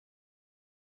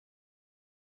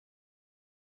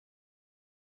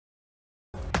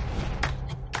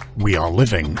We are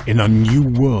living in a new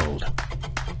world.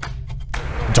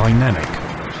 Dynamic,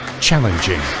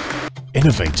 challenging,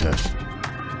 innovative.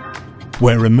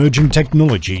 Where emerging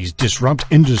technologies disrupt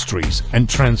industries and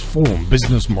transform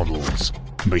business models.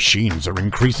 Machines are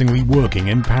increasingly working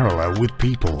in parallel with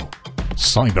people.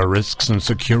 Cyber risks and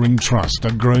securing trust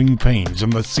are growing pains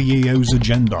on the CEO's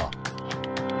agenda.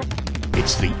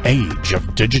 It's the age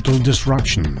of digital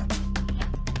disruption.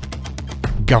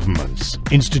 Governments,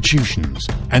 institutions,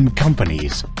 and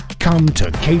companies come to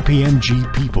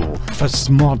KPMG people for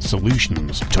smart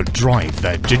solutions to drive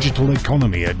their digital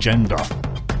economy agenda.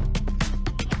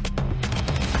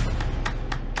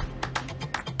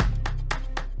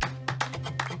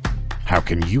 How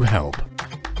can you help?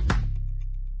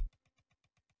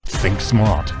 Think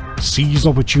smart, seize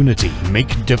opportunity,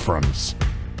 make difference.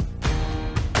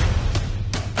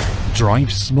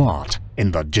 Drive smart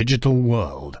in the digital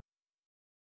world.